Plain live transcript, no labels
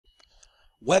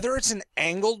whether it's an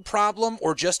angled problem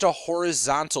or just a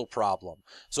horizontal problem.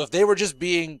 So if they were just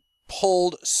being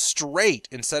pulled straight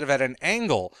instead of at an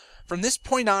angle, from this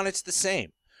point on it's the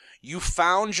same. You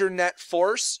found your net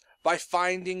force by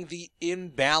finding the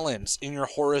imbalance in your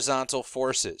horizontal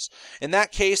forces. In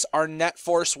that case, our net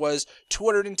force was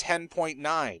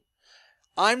 210.9.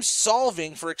 I'm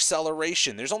solving for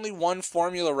acceleration. There's only one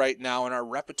formula right now in our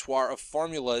repertoire of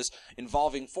formulas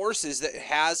involving forces that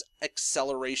has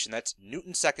acceleration. That's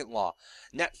Newton's second law.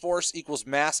 Net force equals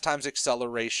mass times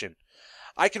acceleration.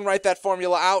 I can write that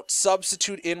formula out,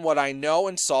 substitute in what I know,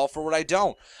 and solve for what I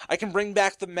don't. I can bring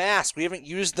back the mass. We haven't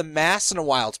used the mass in a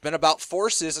while. It's been about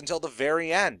forces until the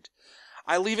very end.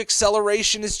 I leave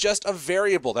acceleration as just a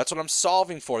variable. That's what I'm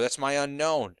solving for. That's my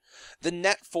unknown. The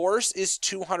net force is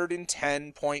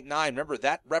 210.9. Remember,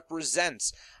 that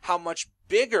represents how much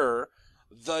bigger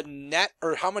the net,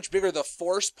 or how much bigger the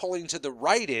force pulling to the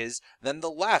right is than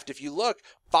the left. If you look,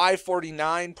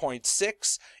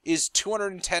 549.6 is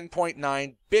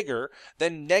 210.9 bigger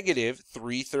than negative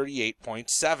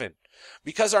 338.7.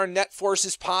 Because our net force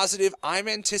is positive, I'm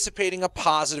anticipating a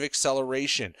positive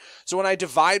acceleration. So when I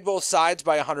divide both sides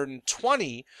by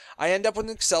 120, I end up with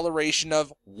an acceleration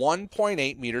of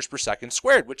 1.8 meters per second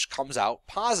squared, which comes out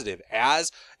positive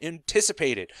as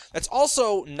anticipated. That's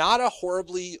also not a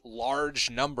horribly large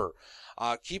number.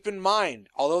 Keep in mind,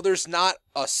 although there's not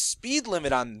a speed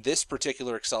limit on this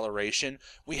particular acceleration,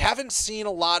 we haven't seen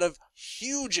a lot of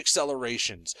huge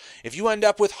accelerations. If you end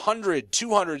up with 100,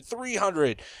 200,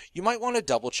 300, you might want to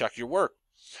double check your work.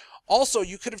 Also,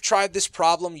 you could have tried this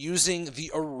problem using the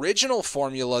original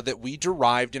formula that we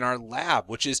derived in our lab,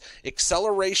 which is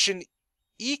acceleration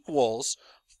equals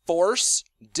force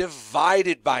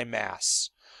divided by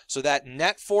mass. So that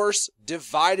net force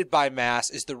divided by mass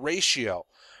is the ratio.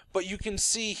 But you can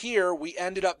see here we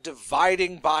ended up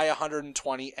dividing by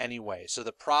 120 anyway. So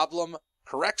the problem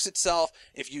corrects itself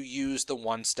if you use the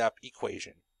one-step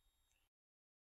equation.